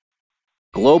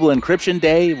Global Encryption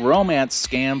Day, romance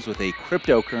scams with a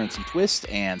cryptocurrency twist,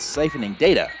 and siphoning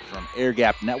data from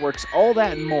air-gapped networks, all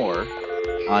that and more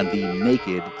on the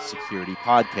Naked Security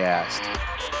Podcast.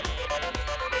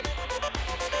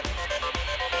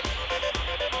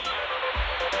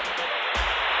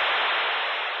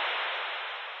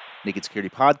 Naked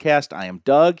Security Podcast. I am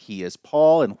Doug. He is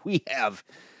Paul, and we have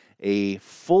a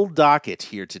full docket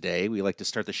here today. We like to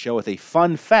start the show with a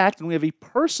fun fact, and we have a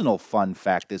personal fun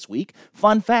fact this week.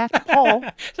 Fun fact, Paul.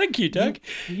 Thank you, Doug.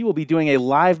 You will be doing a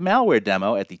live malware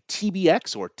demo at the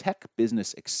TBX, or Tech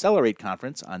Business Accelerate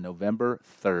Conference, on November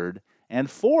 3rd and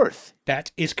 4th.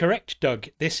 That is correct, Doug.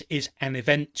 This is an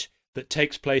event that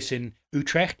takes place in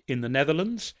Utrecht in the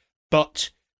Netherlands, but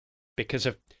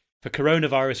for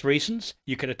coronavirus reasons,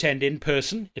 you can attend in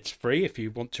person. It's free if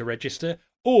you want to register,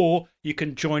 or you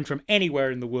can join from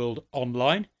anywhere in the world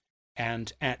online.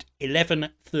 And at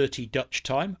 11:30 Dutch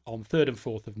time on 3rd and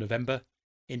 4th of November,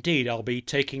 indeed, I'll be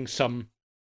taking some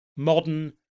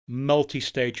modern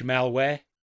multi-stage malware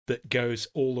that goes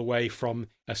all the way from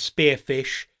a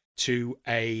spearfish to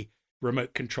a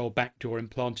remote control backdoor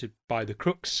implanted by the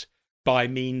crooks by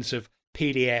means of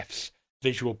PDFs,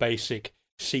 Visual Basic,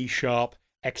 C#,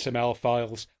 XML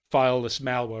files, fileless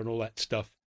malware and all that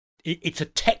stuff. It's a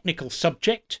technical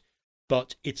subject,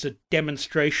 but it's a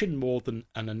demonstration more than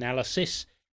an analysis,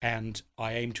 and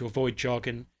I aim to avoid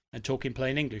jargon and talk in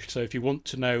plain English. So if you want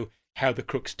to know how the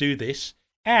crooks do this,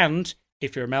 and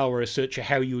if you're a malware researcher,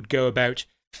 how you would go about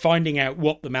finding out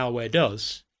what the malware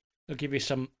does, I'll give you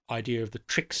some idea of the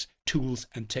tricks, tools,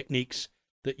 and techniques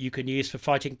that you can use for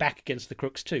fighting back against the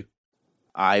crooks too.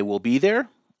 I will be there.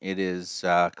 It is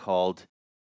called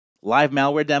Live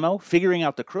Malware Demo, Figuring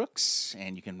Out the Crooks,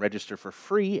 and you can register for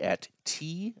free at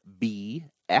tbxevent.nl.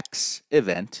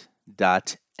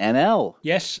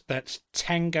 Yes, that's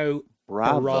Tango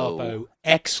Bravo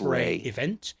X-Ray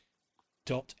Event.nl.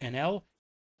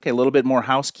 Okay, a little bit more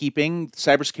housekeeping.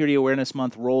 Cybersecurity Awareness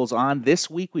Month rolls on. This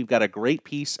week, we've got a great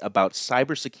piece about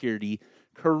cybersecurity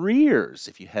careers.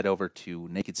 If you head over to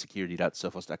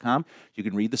nakedsecurity.sophos.com, you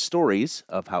can read the stories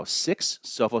of how 6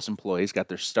 Sophos employees got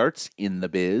their starts in the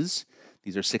biz.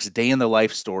 These are 6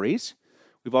 day-in-the-life stories.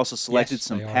 We've also selected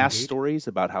some past stories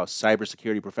about how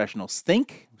cybersecurity professionals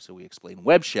think. So we explain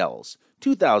web shells,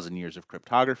 2,000 years of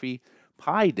cryptography,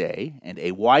 Pi Day, and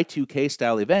a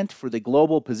Y2K-style event for the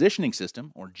Global Positioning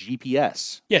System, or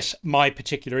GPS. Yes, my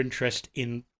particular interest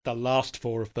in the last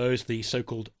 4 of those, the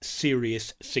so-called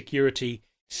Serious Security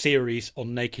series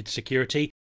on Naked Security.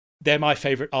 They're my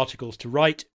favourite articles to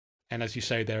write, and as you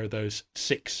say, there are those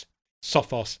 6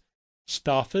 Sophos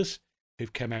staffers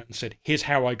who've come out and said, here's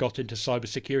how I got into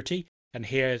cybersecurity, and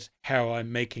here's how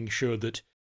I'm making sure that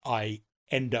I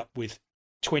end up with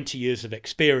 20 years of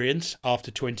experience after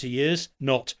 20 years,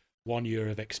 not 1 year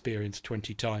of experience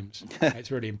 20 times. It's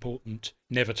really important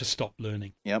never to stop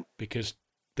learning. Yep. Because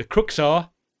the crooks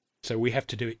are, so we have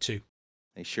to do it too.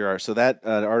 They sure are. So that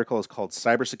article is called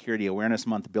Cybersecurity Awareness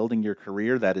Month, Building Your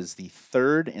Career. That is the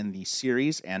 3rd in the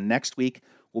series, and next week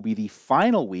will be the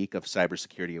final week of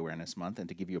Cybersecurity Awareness Month. And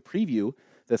to give you a preview,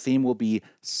 the theme will be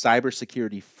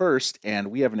Cybersecurity First,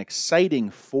 and we have an exciting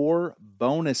 4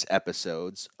 bonus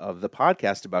episodes of the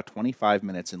podcast, about 25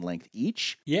 minutes in length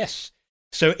each. Yes.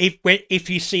 So if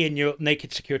you see in your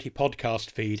Naked Security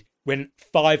podcast feed, when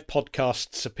 5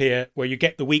 podcasts appear, where you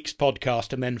get the week's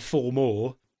podcast and then 4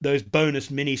 more, those bonus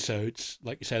minisodes,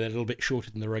 like you say, they're a little bit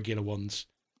shorter than the regular ones,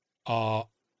 are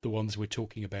the ones we're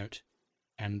talking about.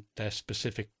 And they're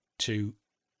specific to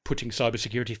putting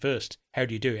cybersecurity first. How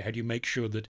do you do it? How do you make sure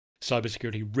that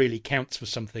cybersecurity really counts for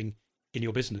something in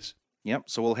your business? Yep.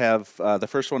 So we'll have the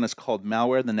first one is called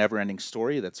Malware, the Never-Ending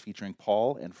Story. That's featuring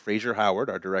Paul and Fraser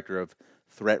Howard, our Director of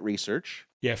Threat Research.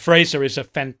 Yeah, Fraser is a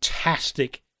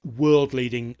fantastic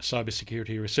world-leading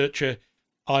cybersecurity researcher.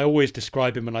 I always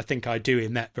describe him, and I think I do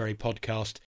in that very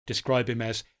podcast, describe him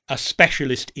as a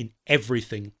specialist in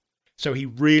everything. So he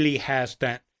really has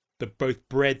the both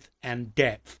breadth and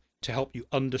depth to help you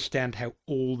understand how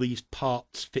all these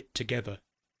parts fit together.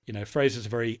 You know, Fraser's a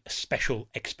very special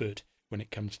expert when it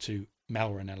comes to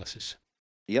malware analysis.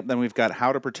 Yep, then we've got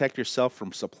How to Protect Yourself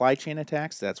from Supply Chain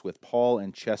Attacks. That's with Paul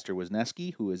and Chester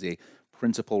Wisniewski, who is a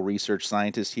principal research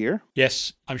scientist here.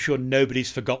 Yes, I'm sure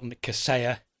nobody's forgotten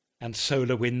Kaseya and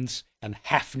SolarWinds and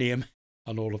Hafnium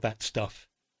and all of that stuff.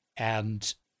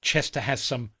 And Chester has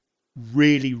some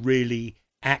really, really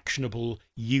actionable,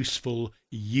 useful,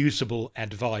 usable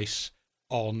advice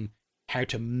on how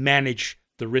to manage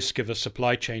the risk of a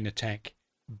supply chain attack,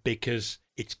 because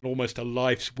it's almost a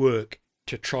life's work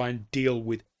to try and deal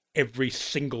with every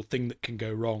single thing that can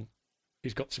go wrong.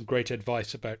 He's got some great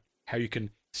advice about how you can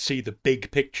see the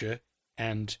big picture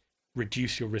and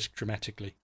reduce your risk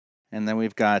dramatically. And then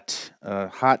we've got a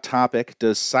hot topic.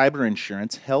 Does cyber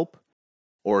insurance help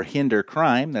or hinder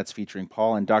crime? That's featuring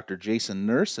Paul and Dr. Jason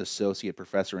Nurse, Associate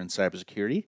Professor in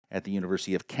Cybersecurity at the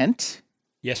University of Kent.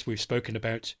 Yes, we've spoken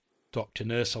about Dr.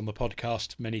 Nurse on the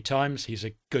podcast many times. He's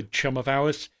a good chum of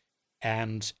ours,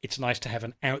 and it's nice to have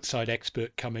an outside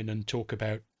expert come in and talk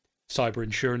about cyber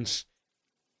insurance,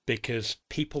 because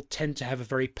people tend to have a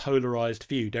very polarized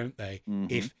view, don't they?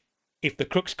 Mm-hmm. If the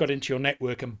crooks got into your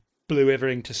network and blew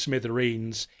everything to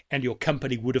smithereens and your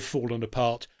company would have fallen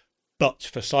apart, but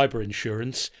for cyber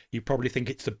insurance, you probably think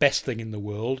it's the best thing in the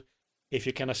world. If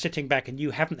you're kind of sitting back and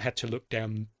you haven't had to look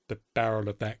down the barrel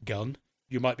of that gun,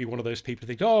 you might be one of those people who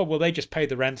think, oh, well, they just pay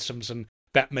the ransoms and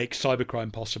that makes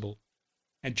cybercrime possible.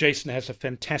 And Jason has a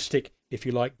fantastic, if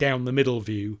you like, down the middle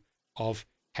view of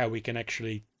how we can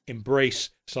actually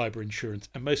embrace cyber insurance.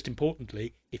 And most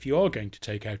importantly, if you are going to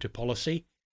take out a policy,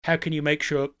 how can you make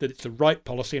sure that it's the right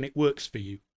policy and it works for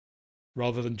you,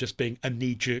 rather than just being a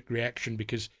knee-jerk reaction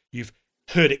because you've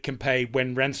heard it can pay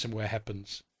when ransomware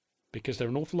happens, because there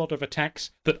are an awful lot of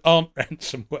attacks that aren't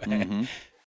ransomware. Mm-hmm.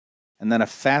 And then a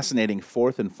fascinating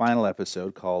fourth and final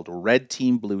episode called Red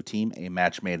Team, Blue Team, A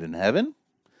Match Made in Heaven,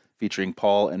 featuring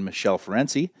Paul and Michelle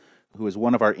Ferenczi, who is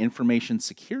one of our information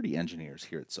security engineers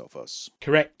here at Sophos.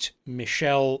 Correct.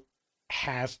 Michelle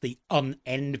has the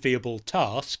unenviable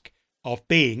task of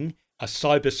being a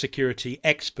cybersecurity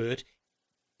expert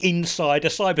inside a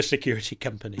cybersecurity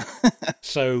company.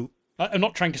 So I'm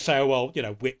not trying to say, oh, well, you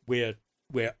know,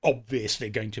 we're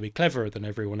obviously going to be cleverer than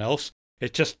everyone else.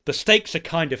 It's just the stakes are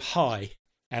kind of high.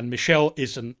 And Michelle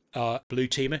is a blue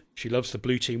teamer. She loves the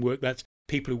blue team work. That's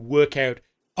people who work out,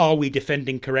 are we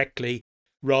defending correctly,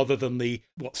 rather than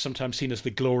what's sometimes seen as the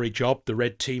glory job, the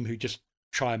red team who just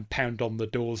try and pound on the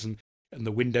doors and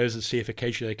the windows and see if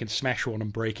occasionally they can smash one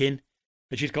and break in.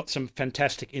 And she's got some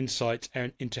fantastic insights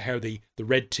into how the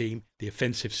red team, the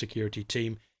offensive security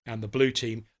team, and the blue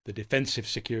team, the defensive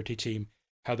security team,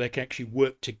 how they can actually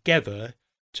work together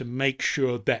to make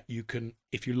sure that you can,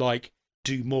 if you like,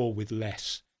 do more with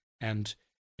less. And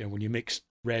you know, when you mix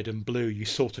red and blue, you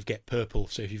sort of get purple.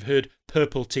 So if you've heard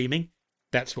purple teaming,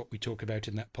 that's what we talk about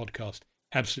in that podcast.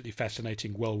 Absolutely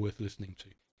fascinating, well worth listening to.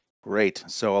 Great.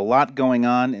 So a lot going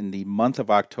on in the month of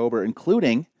October,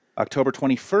 including October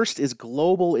 21st is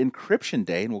Global Encryption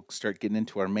Day, and we'll start getting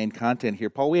into our main content here.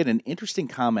 Paul, we had an interesting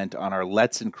comment on our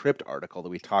Let's Encrypt article that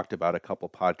we talked about a couple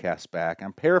podcasts back.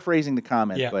 I'm paraphrasing the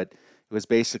comment, but it was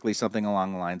basically something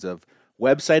along the lines of,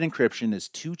 website encryption is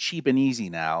too cheap and easy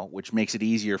now, which makes it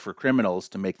easier for criminals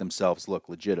to make themselves look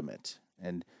legitimate.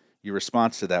 And your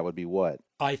response to that would be what?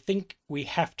 I think we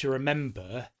have to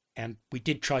remember, and we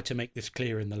did try to make this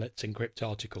clear in the Let's Encrypt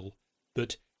article,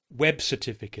 that web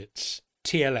certificates,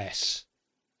 TLS,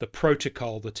 the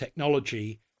protocol, the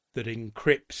technology that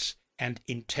encrypts and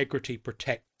integrity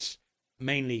protects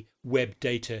mainly web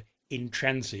data in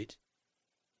transit,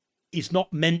 is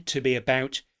not meant to be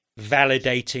about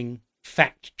validating,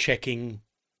 fact-checking,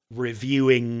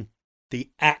 reviewing the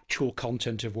actual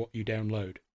content of what you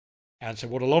download. And so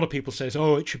what a lot of people say is,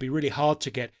 oh, it should be really hard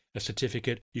to get a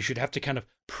certificate. You should have to kind of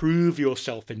prove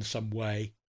yourself in some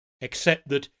way, except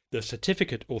that the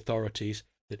certificate authorities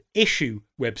that issue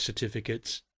web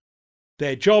certificates,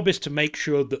 their job is to make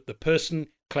sure that the person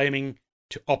claiming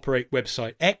to operate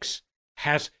website X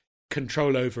has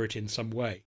control over it in some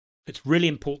way. It's really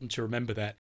important to remember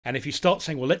that. And if you start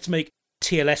saying, well, let's make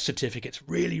TLS certificates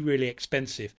really, really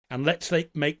expensive, and let's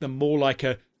make them more like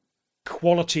a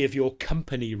quality of your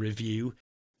company review,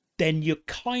 then you're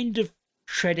kind of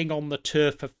treading on the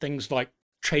turf of things like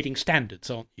trading standards,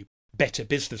 aren't you? Better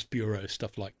Business Bureau,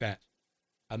 stuff like that.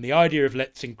 And the idea of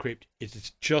Let's Encrypt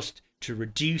is just to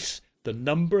reduce the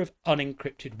number of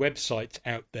unencrypted websites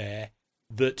out there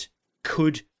that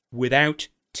could, without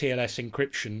TLS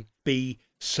encryption, be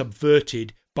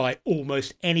subverted by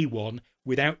almost anyone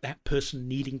without that person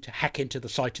needing to hack into the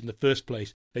site in the first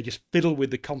place. They just fiddle with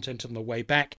the content on the way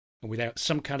back, and without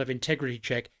some kind of integrity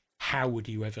check, how would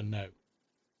you ever know?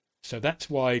 So that's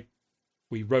why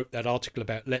we wrote that article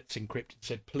about Let's Encrypt and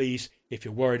said, please, if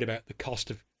you're worried about the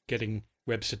cost of getting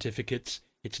web certificates,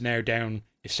 it's now down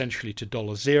essentially to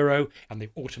 $0, and they've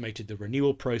automated the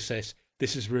renewal process.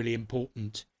 This is really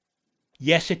important.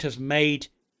 Yes, it has made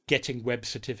getting web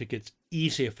certificates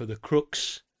easier for the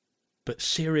crooks, but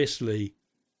seriously,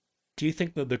 do you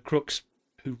think that the crooks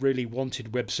who really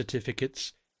wanted web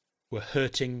certificates were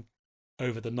hurting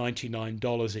over the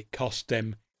 $99 it cost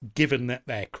them, given that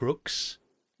they're crooks?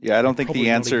 Yeah, I don't think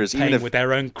the answer is even with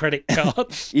their own credit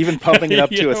cards. Even pumping it up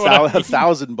to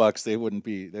 $1,000, they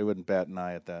wouldn't bat an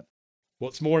eye at that.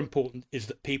 What's more important is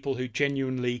that people who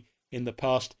genuinely in the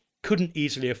past couldn't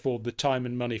easily afford the time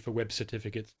and money for web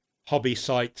certificates. Hobby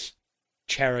sites,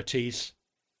 charities,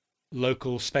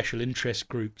 local special interest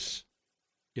groups,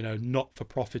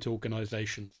 not-for-profit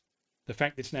organisations. The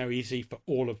fact that it's now easy for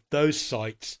all of those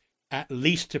sites at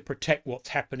least to protect what's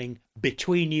happening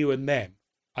between you and them,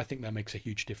 I think that makes a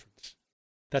huge difference.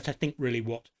 That's, I think, really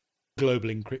what Global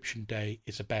Encryption Day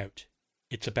is about.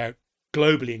 It's about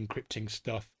globally encrypting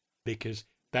stuff, because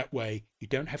that way you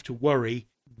don't have to worry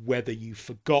whether you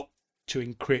forgot to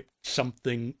encrypt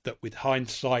something that with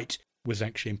hindsight was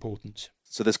actually important.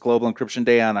 So this Global Encryption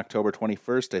Day on October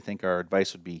 21st, I think our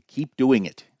advice would be keep doing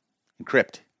it.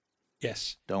 Encrypt.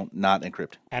 Yes. Don't not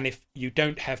encrypt. And if you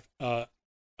don't have a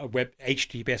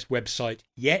HTTPS website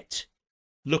yet,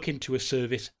 look into a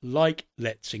service like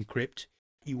Let's Encrypt.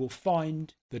 You will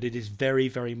find that it is very,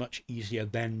 very much easier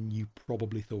than you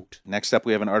probably thought. Next up,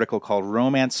 we have an article called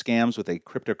Romance Scams with a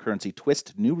Cryptocurrency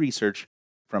Twist, New Research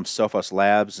from Sophos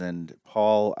Labs. And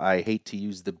Paul, I hate to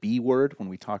use the B word when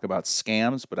we talk about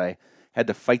scams, but I had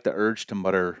to fight the urge to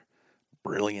mutter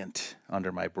brilliant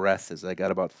under my breath as I got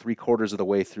about 3/4 of the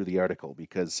way through the article,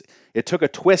 because it took a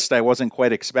twist I wasn't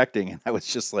quite expecting. And I was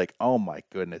just like, oh my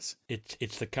goodness.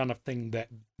 It's the kind of thing that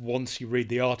once you read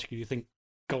the article, you think,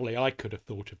 golly, I could have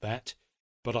thought of that.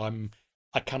 But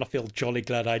I kind of feel jolly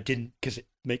glad I didn't, because it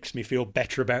makes me feel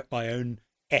better about my own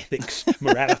ethics,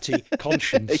 morality,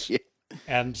 conscience. Yeah.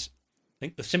 And I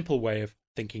think the simple way of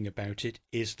thinking about it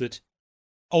is that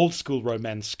old school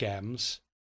romance scams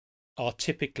are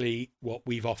typically what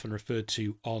we've often referred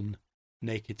to on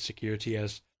Naked Security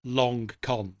as long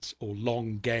cons or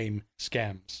long game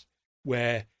scams,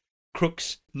 where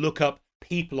crooks look up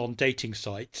people on dating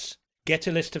sites, get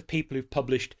a list of people who've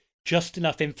published just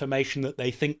enough information that they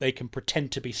think they can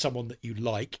pretend to be someone that you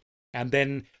like, and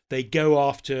then they go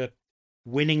after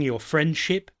winning your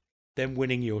friendship, then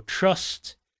winning your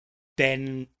trust,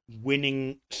 then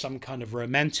winning some kind of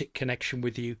romantic connection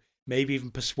with you, maybe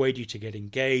even persuade you to get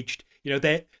engaged.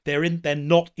 They're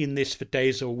not in this for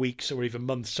days or weeks or even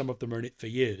months. Some of them are in it for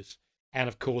years. And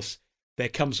of course, there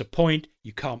comes a point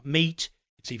you can't meet.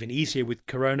 It's even easier with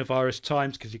coronavirus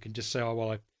times, because you can just say, oh,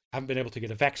 well, I haven't been able to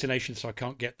get a vaccination, so I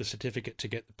can't get the certificate to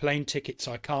get the plane ticket,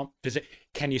 so I can't visit.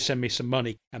 Can you send me some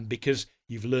money? And because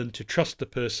you've learned to trust the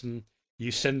person,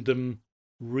 you send them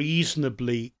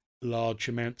reasonably large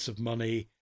amounts of money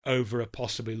over a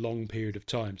possibly long period of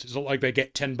time. So it's not like they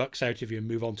get $10 out of you and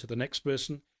move on to the next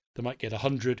person. They might get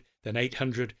 100, then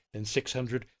 800, then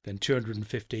 600, then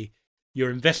 250. You're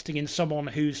investing in someone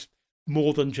who's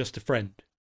more than just a friend.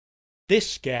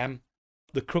 This scam,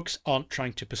 the crooks aren't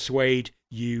trying to persuade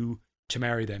you to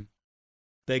marry them.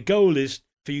 Their goal is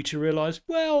for you to realize,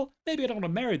 well, maybe I don't want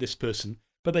to marry this person,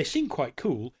 but they seem quite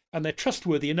cool and they're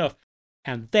trustworthy enough.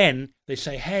 And then they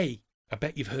say, hey, I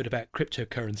bet you've heard about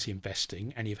cryptocurrency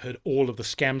investing and you've heard all of the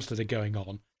scams that are going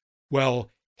on.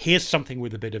 Well, here's something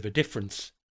with a bit of a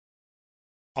difference.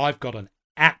 I've got an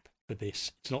app for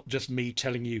this. It's not just me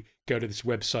telling you, go to this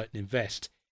website and invest.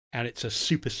 And it's a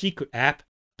super secret app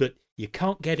that you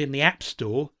can't get in the App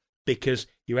Store, because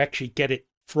you actually get it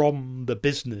from the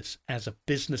business as a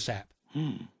business app.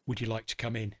 Would you like to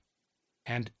come in?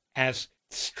 And as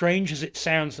strange as it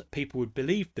sounds that people would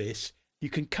believe this, you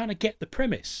can kind of get the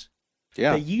premise.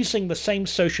 Yeah. They're using the same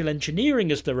social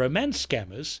engineering as the romance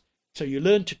scammers, so you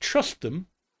learn to trust them.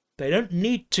 They don't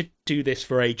need to do this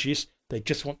for ages. They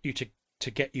just want you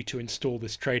to get you to install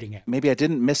this trading app. Maybe I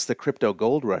didn't miss the crypto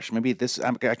gold rush. Maybe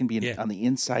I can be on the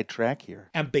inside track here.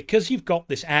 And because you've got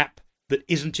this app that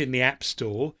isn't in the App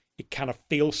Store, it kind of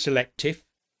feels selective,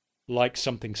 like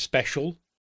something special.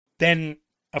 Then,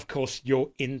 of course,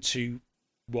 you're into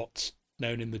what's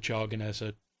known in the jargon as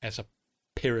a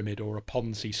pyramid or a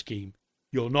Ponzi scheme.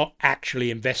 You're not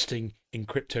actually investing in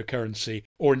cryptocurrency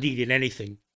or indeed in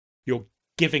anything. You're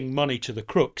giving money to the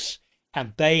crooks,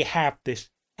 and they have this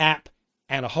app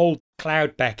and a whole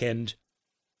cloud backend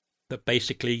that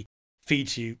basically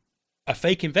feeds you a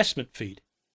fake investment feed.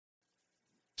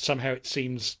 Somehow it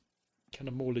seems kind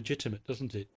of more legitimate,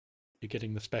 doesn't it? You're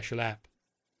getting the special app.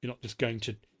 You're not just going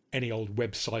to any old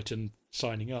website and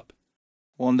signing up.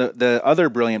 Well, and the other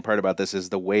brilliant part about this is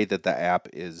the way that the app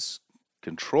is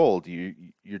controlled.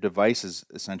 Your device is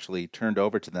essentially turned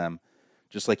over to them,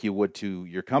 just like you would to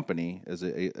your company as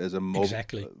a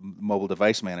mobile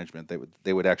device management.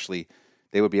 They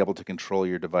would be able to control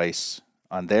your device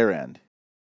on their end.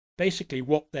 Basically,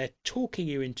 what they're talking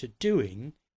you into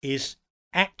doing is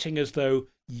acting as though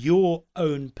your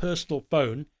own personal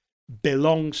phone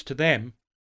belongs to them,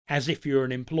 as if you're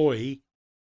an employee,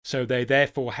 so they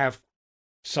therefore have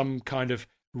some kind of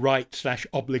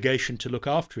right/obligation to look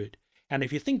after it. And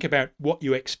if you think about what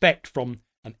you expect from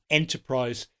an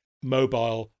enterprise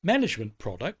mobile management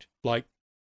product like,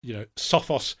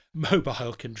 Sophos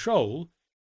Mobile Control,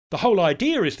 the whole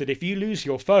idea is that if you lose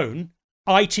your phone,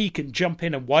 IT can jump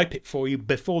in and wipe it for you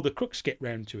before the crooks get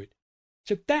round to it.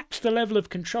 So that's the level of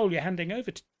control you're handing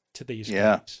over to these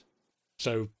guys.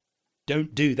 So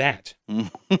don't do that,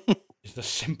 is the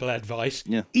simple advice.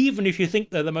 Yeah. Even if you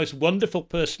think they're the most wonderful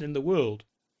person in the world,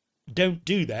 don't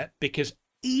do that, because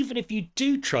even if you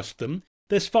do trust them,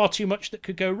 there's far too much that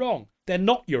could go wrong. They're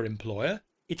not your employer.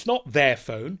 It's not their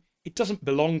phone. It doesn't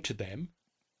belong to them.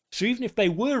 So even if they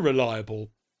were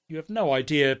reliable, you have no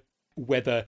idea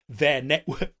whether their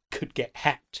network could get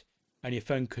hacked and your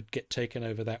phone could get taken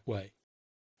over that way.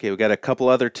 Okay, we got a couple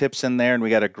other tips in there, and we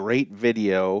got a great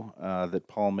video that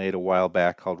Paul made a while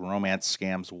back called Romance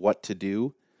Scams, What to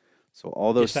Do. So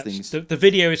all those things. The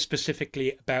video is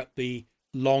specifically about the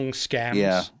long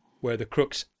scams where the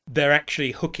crooks, they're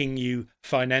actually hooking you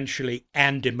financially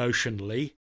and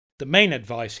emotionally. The main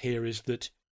advice here is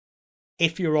that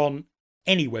if you're on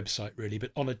any website really,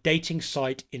 but on a dating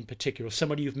site in particular,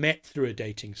 someone you've met through a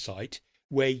dating site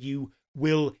where you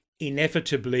will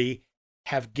inevitably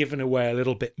have given away a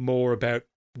little bit more about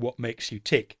what makes you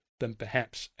tick than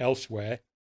perhaps elsewhere,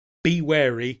 be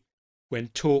wary when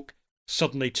talk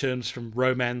suddenly turns from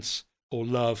romance or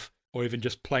love or even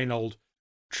just plain old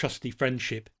trusty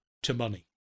friendship to money.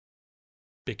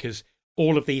 Because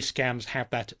all of these scams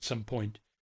have that at some point.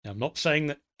 Now, I'm not saying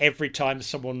that every time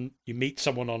you meet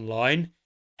someone online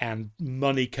and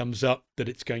money comes up that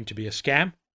it's going to be a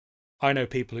scam. I know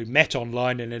people who met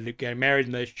online and ended up getting married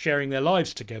and they're sharing their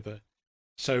lives together.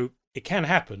 So it can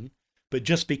happen, but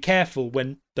just be careful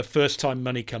when the first time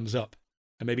money comes up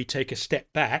and maybe take a step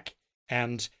back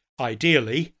and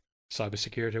ideally,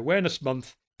 Cybersecurity Awareness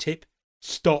Month tip,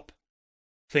 stop,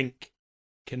 think,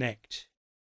 connect.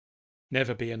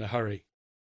 Never be in a hurry.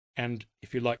 And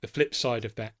if you like the flip side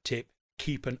of that tip,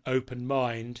 keep an open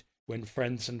mind when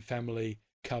friends and family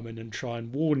come in and try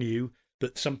and warn you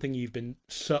that something you've been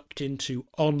sucked into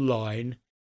online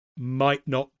might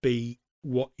not be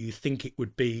what you think it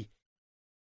would be.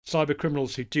 Cyber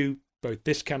criminals who do both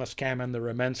this kind of scam and the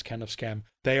romance kind of scam,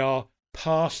 they are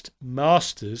past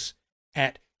masters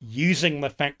at using the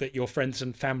fact that your friends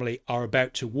and family are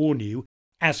about to warn you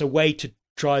as a way to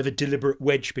drive a deliberate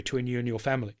wedge between you and your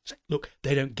family. Say, look,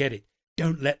 they don't get it.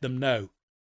 Don't let them know.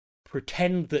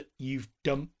 Pretend that you've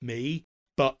dumped me,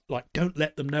 but don't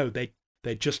let them know.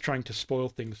 They're just trying to spoil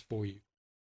things for you.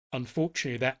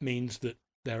 Unfortunately, that means that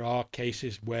there are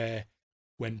cases where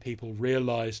when people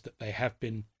realize that they have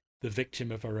been the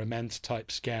victim of a romance-type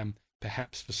scam,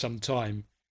 perhaps for some time,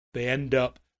 they end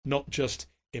up not just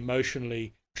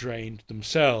emotionally drained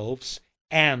themselves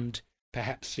and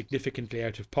perhaps significantly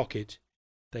out of pocket,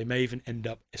 they may even end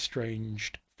up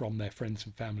estranged from their friends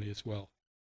and family as well.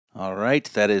 All right,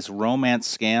 that is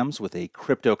Romance Scams with a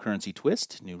Cryptocurrency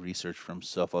Twist. New research from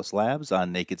Sophos Labs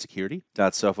on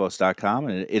nakedsecurity.sophos.com.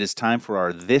 And it is time for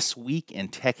our This Week in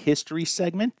Tech History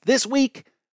segment. This week,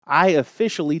 I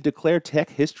officially declare tech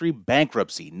history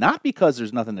bankruptcy. Not because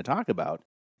there's nothing to talk about,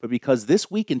 but because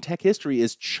this week in tech history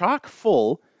is chock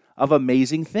full of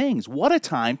amazing things. What a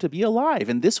time to be alive.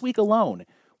 And this week alone,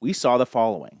 we saw the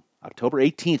following. October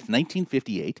 18th,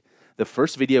 1958, the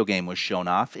first video game was shown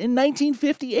off in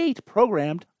 1958,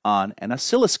 programmed on an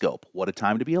oscilloscope. What a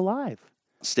time to be alive.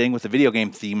 Staying with the video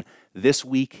game theme, this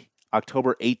week,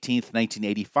 October 18th,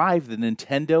 1985, the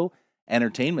Nintendo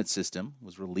Entertainment System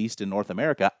was released in North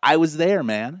America. I was there,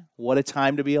 man. What a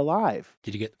time to be alive.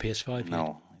 Did you get the PS5 yet?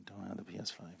 No, I don't have the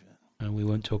PS5 yet. We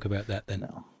won't talk about that then.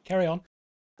 No. Carry on.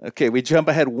 Okay, we jump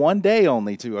ahead one day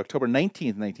only to October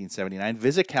 19th, 1979.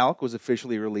 VisiCalc was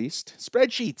officially released.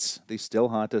 Spreadsheets, they still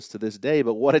haunt us to this day,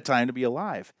 but what a time to be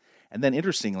alive. And then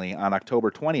interestingly, on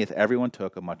October 20th, everyone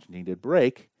took a much-needed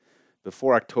break.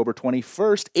 Before October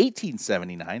 21st,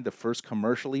 1879, the first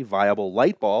commercially viable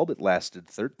light bulb, it lasted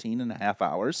 13 and a half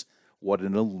hours. What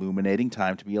an illuminating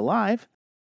time to be alive.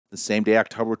 The same day,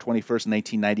 October 21st,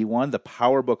 1991, the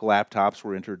PowerBook laptops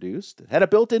were introduced. It had a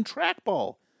built-in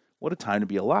trackball. What a time to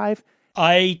be alive.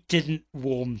 I didn't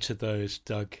warm to those,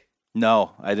 Doug.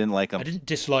 No, I didn't like them. I didn't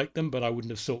dislike them, but I wouldn't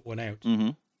have sought one out.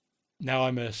 Mm-hmm. Now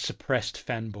I'm a suppressed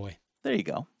fanboy. There you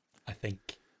go. I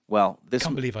think. Well, I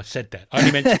can't believe I said that. I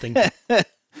only meant to think it.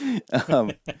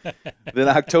 Then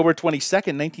October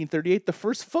 22nd, 1938, the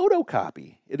first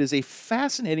photocopy. It is a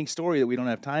fascinating story that we don't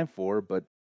have time for, but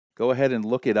go ahead and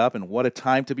look it up, and what a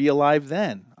time to be alive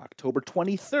then. October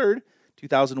 23rd,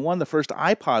 2001, the first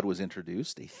iPod was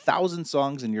introduced. 1,000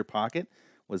 songs in your pocket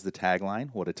was the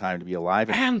tagline. What a time to be alive.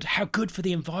 And how good for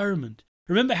the environment.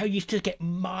 Remember how you used to get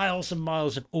miles and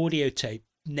miles of audio tape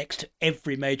next to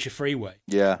every major freeway.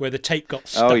 Yeah. Where the tape got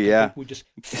stuck. Oh, yeah. And people would just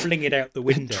fling it out the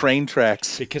window. Train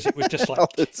tracks. Because it was just like, all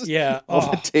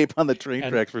the tape on the train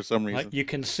tracks for some reason. You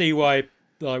can see why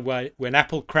when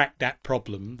Apple cracked that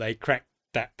problem, they cracked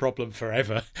that problem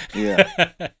forever. Yeah.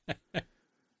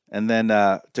 And then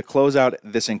to close out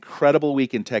this incredible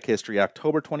week in tech history,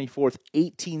 October 24th,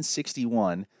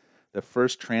 1861, the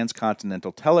first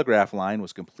transcontinental telegraph line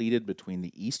was completed between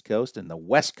the East Coast and the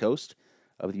West Coast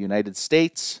of the United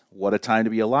States. What a time to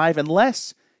be alive,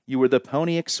 unless you were the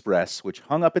Pony Express, which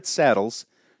hung up its saddles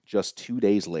just 2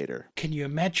 days later. Can you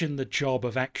imagine the job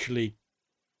of actually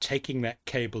taking that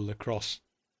cable across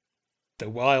the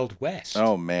Wild West?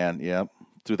 Oh, man, yeah.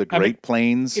 Through the Great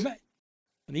Plains. And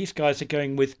these guys are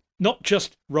going with not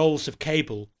just rolls of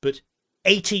cable, but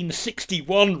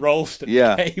 1861 rolls of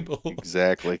cable.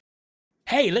 Exactly.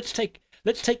 Hey, let's take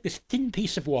this thin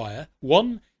piece of wire,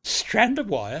 one strand of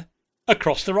wire,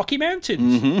 across the Rocky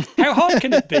Mountains. Mm-hmm. How hard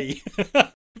can it be?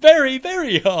 Very,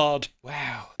 very hard.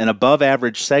 Wow. An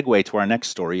above-average segue to our next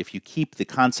story. If you keep the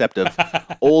concept of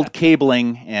old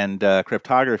cabling and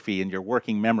cryptography in your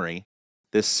working memory,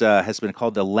 this has been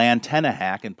called the Lantenna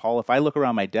hack. And Paul, if I look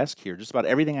around my desk here, just about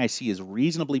everything I see is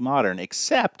reasonably modern,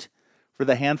 except for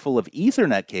the handful of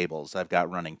Ethernet cables I've got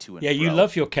running to and fro. Yeah, you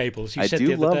love your cables. You I said do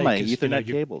the other love day, my Ethernet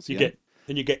cables. You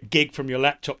get gig from your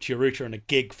laptop to your router and a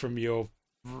gig from your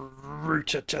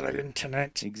router to the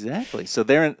internet. Exactly. So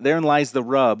therein lies the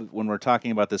rub when we're talking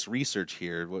about this research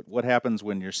here. What happens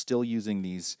when you're still using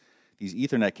these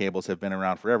Ethernet cables have been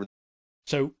around forever?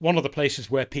 So one of the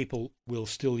places where people will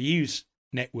still use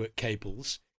network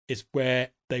cables is where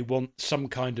they want some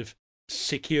kind of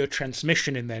secure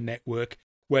transmission in their network,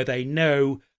 where they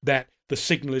know that the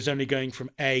signal is only going from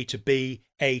A to B,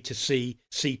 A to C,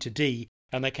 C to D,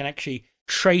 and they can actually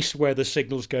trace where the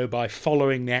signals go by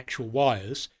following the actual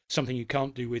wires, something you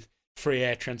can't do with free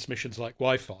air transmissions like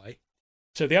Wi-Fi.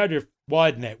 So the idea of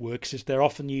wired networks is they're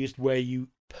often used where you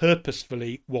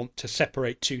purposefully want to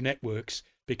separate two networks,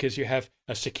 because you have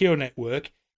a secure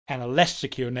network and a less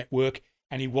secure network,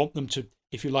 and you want them to,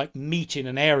 if you like, meet in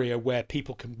an area where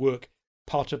people can work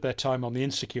part of their time on the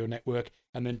insecure network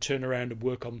and then turn around and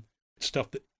work on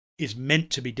stuff that is meant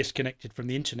to be disconnected from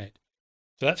the internet.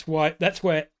 So that's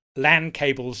where LAN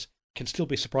cables can still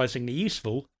be surprisingly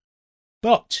useful.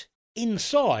 But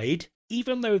inside,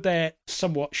 even though they're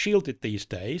somewhat shielded these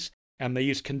days, and they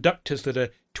use conductors that are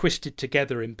twisted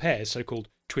together in pairs, so-called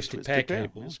twisted pair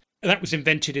cables, and that was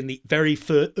invented in the very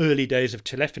early days of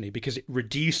telephony because it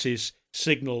reduces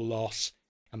signal loss,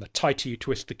 and the tighter you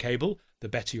twist the cable, the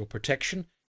better your protection.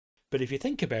 But if you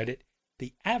think about it,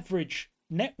 the average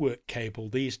network cable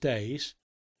these days,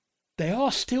 they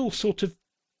are still sort of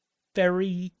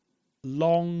very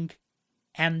long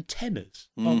antennas,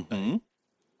 aren't they?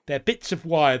 They're bits of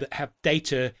wire that have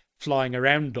data flying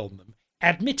around on them,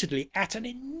 admittedly at an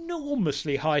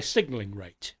enormously high signaling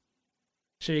rate.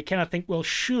 So you kind of think, well,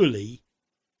 surely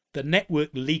the network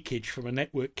leakage from a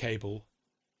network cable,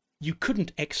 you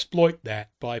couldn't exploit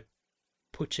that by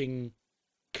putting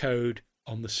code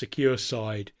on the secure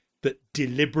side that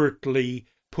deliberately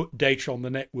put data on the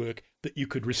network that you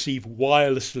could receive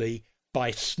wirelessly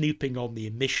by snooping on the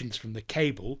emissions from the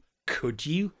cable, could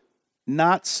you?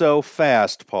 Not so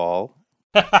fast, Paul.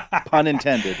 Pun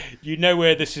intended. You know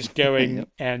where this is going,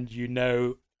 and you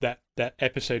know that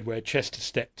episode where Chester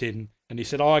stepped in and he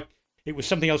said, it was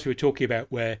something else we were talking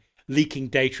about where leaking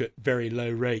data at very low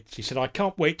rates. He said, I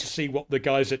can't wait to see what the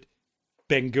guys at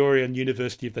Ben Gurion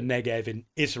University of the Negev in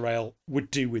Israel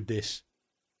would do with this.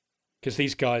 Because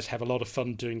these guys have a lot of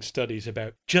fun doing studies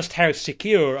about just how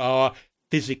secure are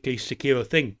physically secure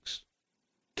things.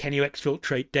 Can you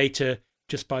exfiltrate data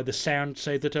just by the sound,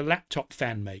 say, that a laptop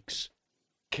fan makes?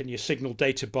 Can you signal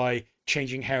data by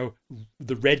changing how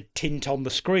the red tint on the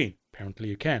screen? Apparently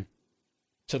you can.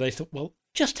 So they thought, well,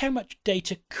 just how much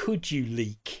data could you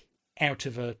leak out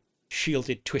of a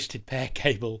shielded twisted pair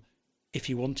cable if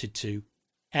you wanted to?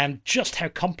 And just how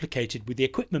complicated would the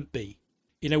equipment be?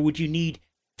 Would you need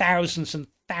thousands and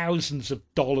thousands of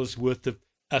dollars worth of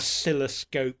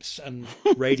oscilloscopes and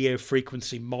radio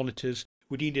frequency monitors?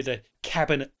 Would you need a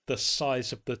cabinet the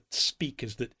size of the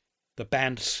speakers that the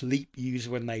band Sleep use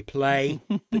when they play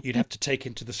that you'd have to take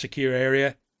into the secure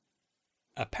area?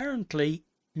 Apparently,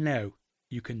 no.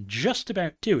 You can just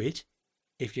about do it,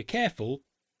 if you're careful,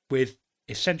 with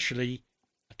essentially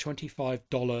a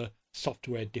 $25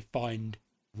 software-defined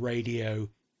radio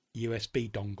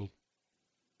USB dongle.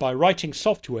 By writing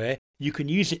software, you can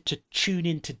use it to tune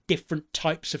into different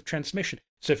types of transmission.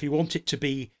 So if you want it to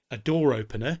be a door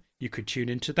opener, you could tune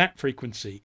into that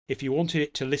frequency. If you wanted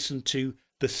it to listen to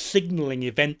the signaling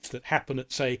events that happen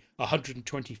at, say,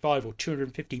 125 or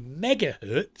 250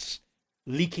 megahertz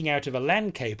leaking out of a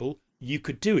LAN cable, you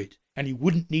could do it. And you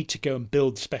wouldn't need to go and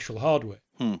build special hardware.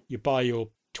 You buy your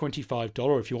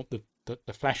 $25, if you want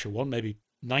the flasher one, maybe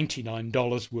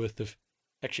 $99 worth of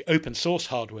actually open source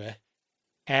hardware.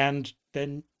 And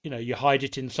then, you hide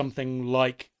it in something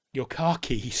like your car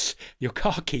keys, your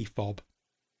car key fob.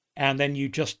 And then you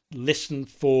just listen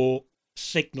for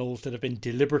signals that have been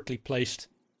deliberately placed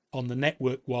on the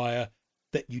network wire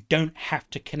that you don't have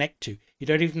to connect to. You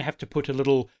don't even have to put a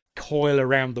little coil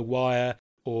around the wire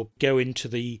or go into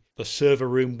the server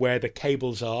room where the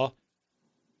cables are.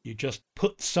 You just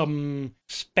put some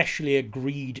specially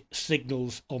agreed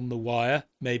signals on the wire,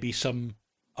 maybe some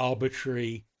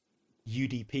arbitrary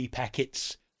UDP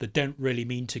packets that don't really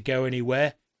mean to go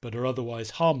anywhere but are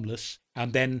otherwise harmless.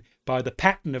 And then by the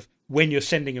pattern of when you're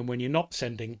sending and when you're not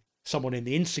sending, someone in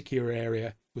the insecure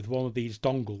area with one of these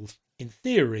dongles, in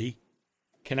theory,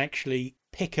 can actually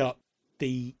pick up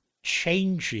the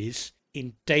changes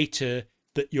in data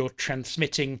that you're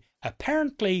transmitting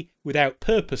apparently without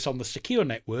purpose on the secure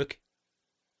network.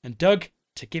 And Doug,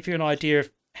 to give you an idea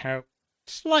of how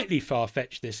slightly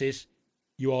far-fetched this is,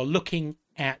 you are looking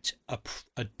at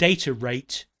a data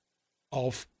rate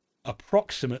of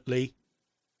approximately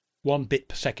 1 bit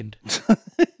per second.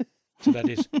 So that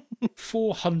is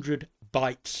 400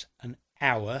 bytes an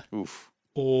hour. Oof.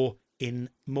 Or in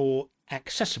more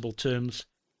accessible terms,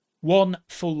 1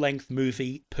 full-length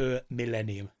movie per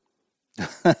millennium.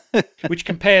 Which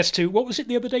compares to, what was it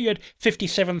the other day? You had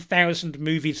 57,000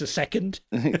 movies a second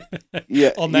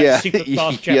on that super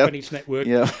fast Japanese network.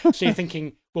 Yeah. So you're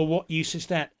thinking, well, what use is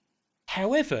that?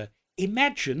 However,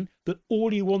 imagine that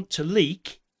all you want to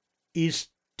leak is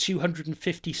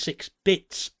 256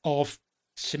 bits of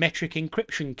symmetric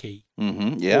encryption key.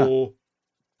 Or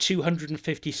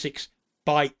 256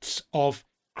 bytes of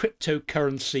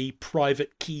cryptocurrency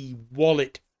private key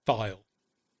wallet file.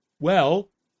 Well,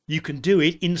 you can do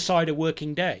it inside a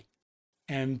working day.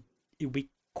 And it would be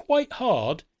quite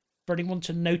hard for anyone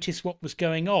to notice what was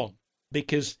going on,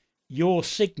 because your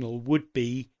signal would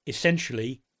be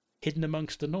essentially hidden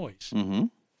amongst the noise.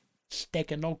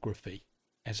 Steganography,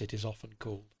 as it is often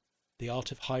called. The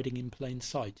art of hiding in plain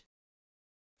sight.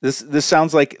 This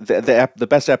sounds like the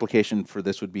best application for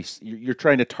this would be you're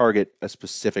trying to target a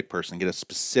specific person, get a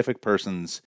specific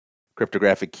person's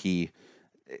cryptographic key.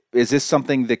 Is this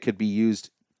something that could be used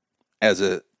as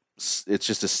it's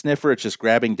just a sniffer, it's just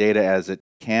grabbing data as it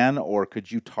can, or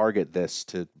could you target this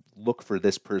to look for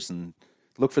this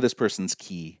person's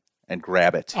key and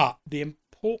grab it? The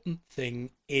important thing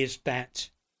is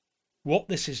that what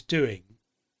this is doing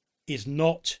is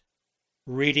not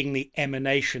reading the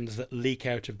emanations that leak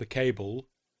out of the cable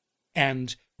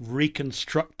and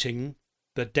reconstructing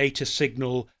the data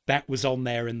signal that was on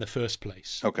there in the first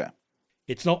place. Okay.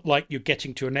 It's not like you're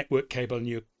getting to a network cable and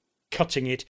you're cutting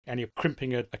it and you're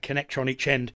crimping a connector on each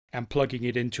end and plugging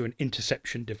it into an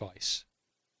interception device.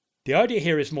 The idea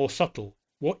here is more subtle.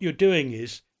 What you're doing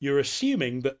is you're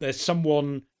assuming that there's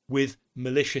someone with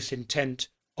malicious intent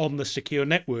on the secure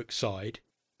network side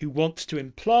who wants to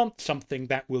implant something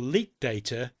that will leak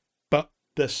data, but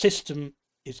the system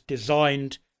is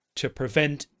designed to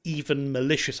prevent even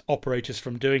malicious operators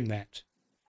from doing that.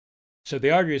 So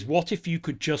the idea is, what if you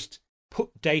could just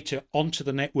put data onto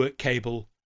the network cable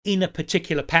in a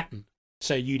particular pattern,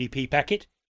 say UDP packet,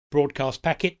 broadcast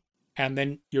packet, and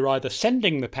then you're either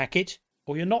sending the packet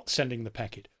or you're not sending the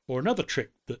packet. Or another trick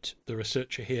that the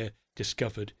researcher here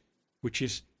discovered, which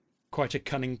is quite a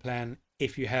cunning plan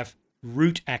if you have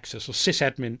root access or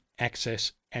sysadmin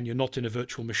access and you're not in a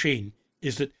virtual machine,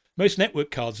 is that most network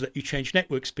cards let you change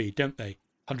network speed, don't they?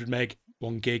 100 meg,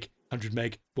 1 gig, 100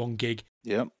 meg, 1 gig.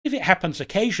 Yeah. If it happens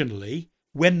occasionally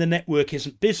when the network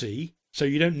isn't busy, so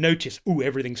you don't notice,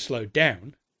 everything's slowed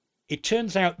down, it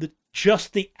turns out that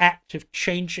just the act of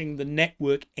changing the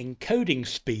network encoding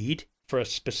speed for a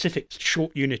specific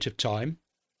short unit of time,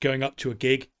 going up to a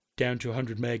gig, down to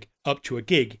 100 meg, up to a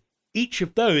gig, each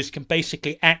of those can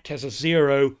basically act as a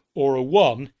 0 or a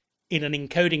 1 in an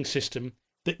encoding system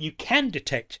that you can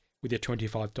detect with your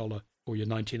 $25 or your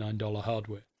 $99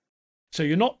 hardware. So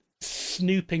you're not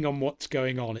snooping on what's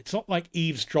going on. It's not like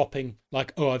eavesdropping,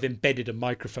 like, I've embedded a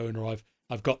microphone or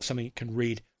I've got something that can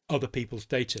read other people's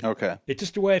data. Okay. It's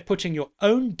just a way of putting your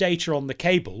own data on the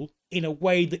cable in a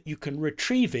way that you can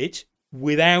retrieve it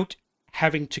without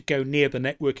having to go near the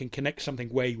network and connect something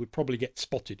where you would probably get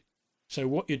spotted. So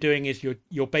what you're doing is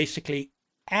you're basically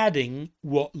adding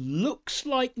what looks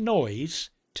like noise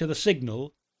to the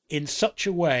signal in such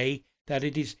a way that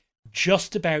it is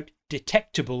just about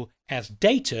detectable as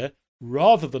data,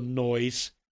 rather than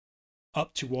noise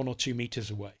up to 1 or 2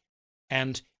 meters away.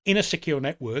 And in a secure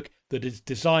network that is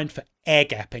designed for air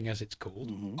gapping, as it's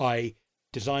called, i.e.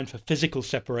 designed for physical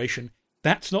separation,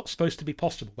 that's not supposed to be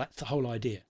possible. That's the whole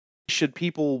idea. Should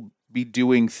people be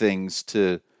doing things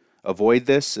to avoid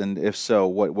this? And if so,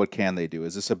 what can they do?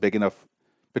 Is this a big enough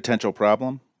potential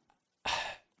problem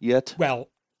yet? Well,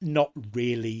 not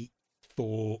really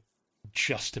for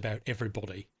just about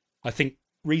everybody. I think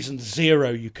reason zero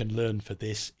you can learn for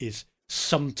this is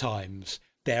sometimes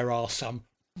there are some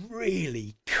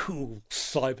really cool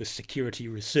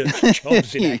cybersecurity research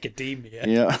jobs in academia.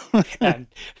 Yeah. And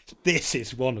this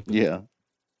is one of them. Yeah.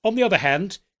 On the other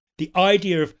hand, the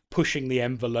idea of pushing the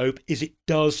envelope is it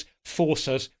does force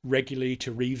us regularly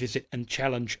to revisit and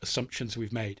challenge assumptions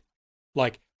we've made.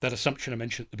 Like that assumption I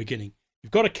mentioned at the beginning.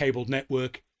 You've got a cabled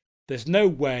network. There's no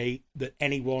way that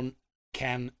anyone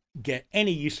can get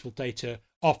any useful data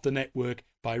off the network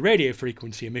by radio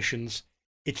frequency emissions.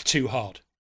 It's too hard.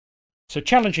 So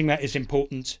challenging that is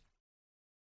important.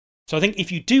 So I think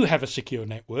if you do have a secure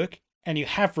network and you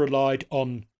have relied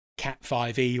on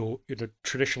Cat5e or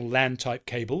traditional LAN type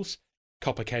cables,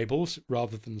 copper cables,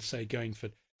 rather than say going for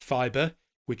fiber,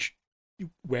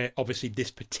 where obviously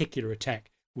this particular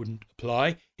attack wouldn't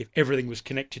apply if everything was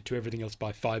connected to everything else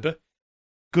by fiber.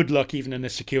 Good luck even in a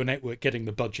secure network getting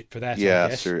the budget for that. Yeah, I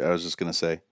guess. sure. I was just going to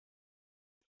say.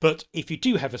 But if you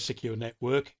do have a secure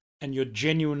network and you're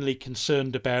genuinely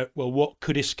concerned about, well, what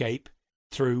could escape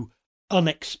through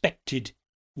unexpected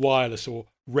wireless or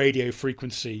radio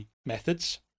frequency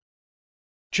methods,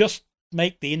 just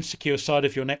make the insecure side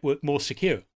of your network more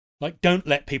secure. Like, don't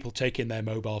let people take in their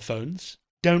mobile phones.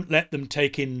 Don't let them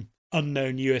take in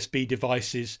unknown USB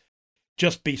devices.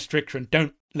 Just be stricter and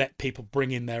don't let people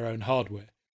bring in their own hardware.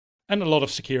 And a lot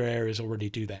of secure areas already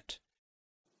do that.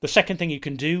 The second thing you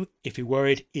can do, if you're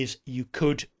worried, is you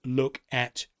could look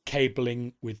at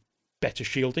cabling with better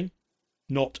shielding.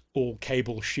 Not all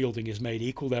cable shielding is made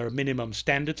equal. There are minimum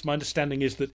standards. My understanding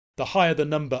is that the higher the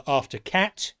number after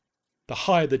CAT, the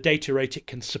higher the data rate it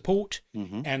can support.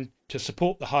 And to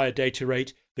support the higher data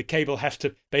rate, the cable has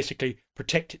to basically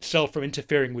protect itself from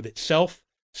interfering with itself.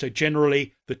 So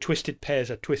generally, the twisted pairs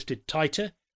are twisted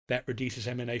tighter. That reduces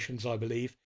emanations, I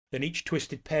believe. Then each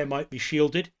twisted pair might be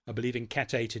shielded. I believe in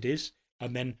Cat 8 it is.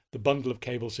 And then the bundle of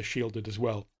cables are shielded as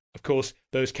well. Of course,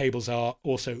 those cables are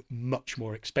also much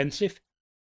more expensive.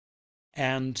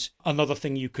 And another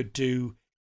thing you could do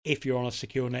if you're on a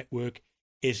secure network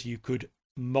is you could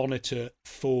monitor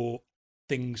for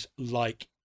things like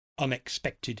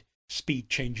unexpected speed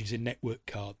changes in network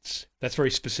cards. That's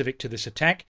very specific to this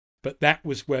attack, but that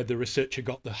was where the researcher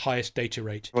got the highest data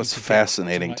rate. Well, it's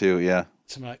fascinating too, yeah.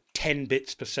 Something like 10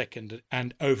 bits per second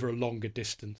and over a longer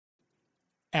distance.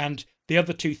 And the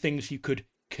other two things you could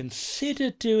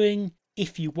consider doing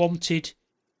if you wanted,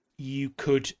 you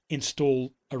could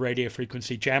install a radio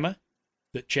frequency jammer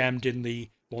that jammed in the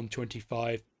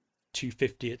 125,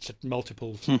 250, it's at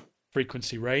multiple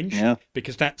frequency range,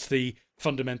 because that's the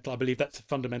fundamental, I believe that's the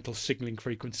fundamental signaling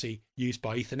frequency used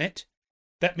by Ethernet.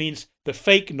 That means the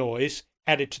fake noise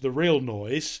added to the real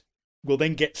noise will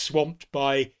then get swamped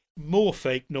by more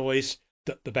fake noise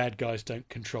that the bad guys don't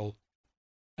control.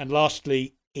 And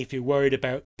lastly, if you're worried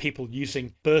about people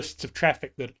using bursts of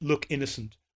traffic that look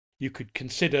innocent, you could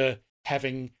consider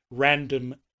having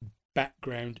random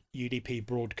background UDP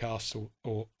broadcasts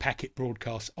or packet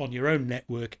broadcasts on your own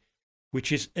network,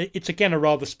 it's again a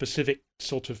rather specific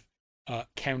sort of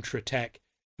counterattack.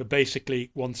 But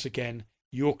basically, once again,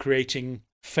 you're creating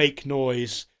fake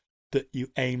noise that you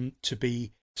aim to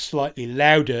be slightly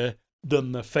louder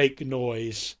than the fake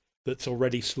noise that's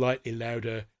already slightly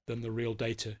louder than the real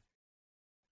data.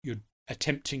 You're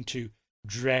attempting to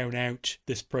drown out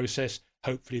this process,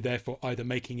 hopefully therefore either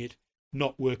making it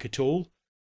not work at all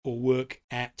or work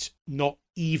at not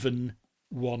even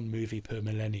one movie per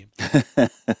millennium.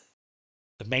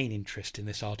 The main interest in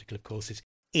this article, of course, is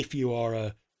if you are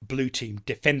a blue team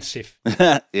defensive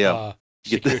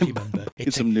security member,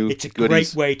 it's a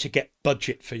great way to get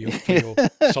budget for your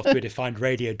software-defined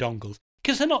radio dongles,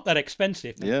 because they're not that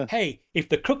expensive. Yeah. Hey, if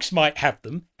the crooks might have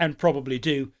them, and probably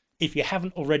do, if you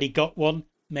haven't already got one,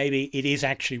 maybe it is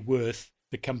actually worth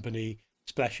the company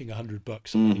splashing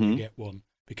 $100 on letting you get one,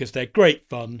 because they're great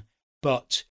fun,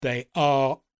 but they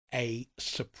are a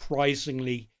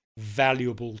surprisingly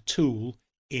valuable tool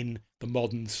in the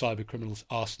modern cybercriminals'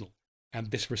 arsenal.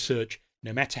 And this research,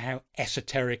 no matter how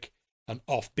esoteric and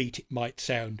offbeat it might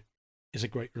sound, is a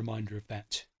great reminder of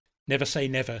that. Never say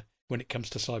never when it comes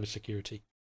to cybersecurity.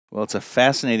 Well, it's a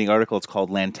fascinating article. It's called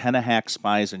Lantenna Hack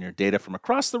Spies on Your Data from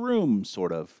Across the Room,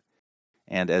 sort of.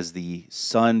 And as the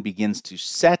sun begins to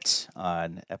set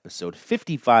on episode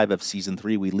 55 of season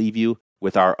 3, we leave you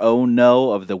with our Oh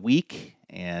No of the week.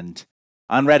 And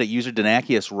on Reddit, user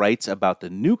Denakius writes about the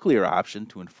nuclear option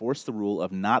to enforce the rule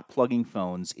of not plugging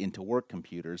phones into work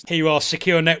computers. Here you are,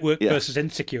 secure network versus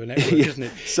insecure network, isn't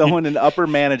it? Someone in upper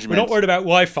management. We're not worried about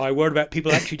Wi-Fi, we're worried about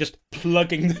people actually just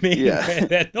plugging them in where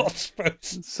they're not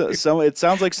supposed to. So it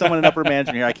sounds like someone in upper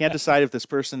management here. I can't decide if this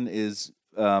person is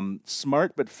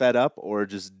smart but fed up or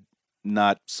just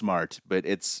not smart, but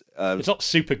it's not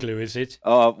super glue, is it?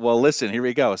 Oh, well, listen, here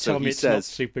we go. So Tell me he it's says, not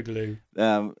super glue.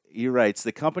 He writes,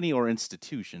 the company or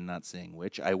institution, not saying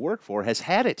which, I work for has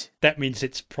had it. That means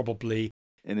it's probably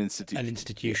an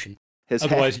institution.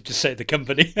 Otherwise, you just say the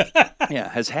company.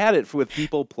 Has had it with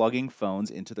people plugging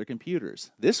phones into their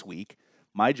computers. This week,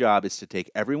 my job is to take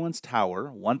everyone's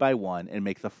tower one by one and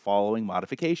make the following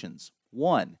modifications.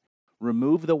 1.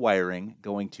 Remove the wiring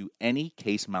going to any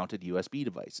case-mounted USB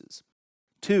devices.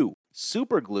 2.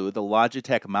 Superglue the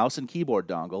Logitech mouse and keyboard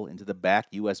dongle into the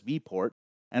back USB port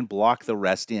and block the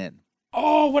rest in.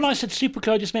 Oh, when I said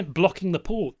superglue, I just meant blocking the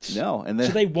ports. No, and then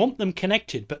so they want them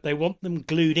connected, but they want them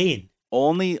glued in.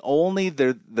 Only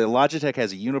the Logitech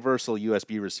has a universal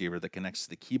USB receiver that connects to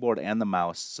the keyboard and the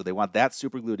mouse, so they want that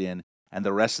superglued in and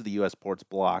the rest of the US ports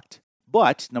blocked.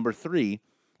 But, number 3,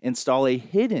 install a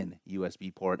hidden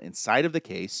USB port inside of the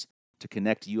case to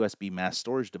connect USB mass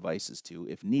storage devices to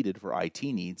if needed for IT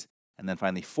needs. And then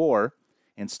finally, 4,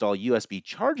 install USB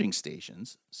charging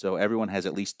stations so everyone has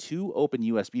at least 2 open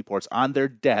USB ports on their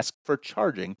desk for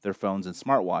charging their phones and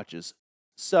smartwatches.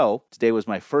 So, today was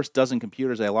my first dozen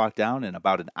computers I locked down, and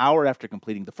about an hour after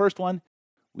completing the first one,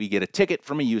 we get a ticket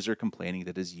from a user complaining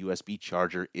that his USB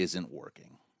charger isn't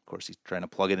working. Of course, he's trying to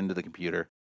plug it into the computer,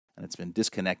 and it's been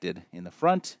disconnected in the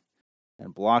front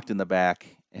and blocked in the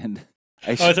back, and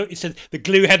I thought you said the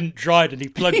glue hadn't dried and he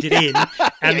plugged it in,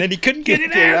 and then he couldn't get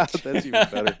it out. That's even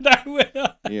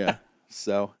better. Yeah.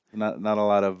 So not a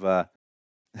lot of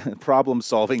problem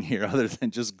solving here, other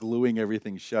than just gluing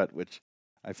everything shut, which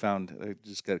I found I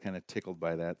just got kind of tickled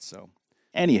by that. So,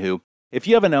 anywho, if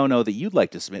you have an oh-no that you'd like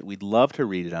to submit, we'd love to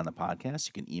read it on the podcast.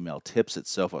 You can email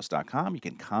tips@sophos.com. You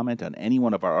can comment on any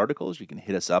one of our articles. You can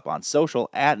hit us up on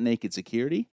social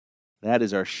 @NakedSecurity. That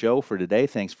is our show for today.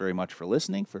 Thanks very much for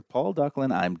listening. For Paul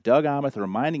Ducklin, I'm Doug Aamoth,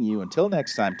 reminding you until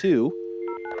next time to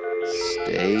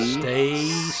stay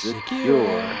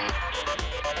secure.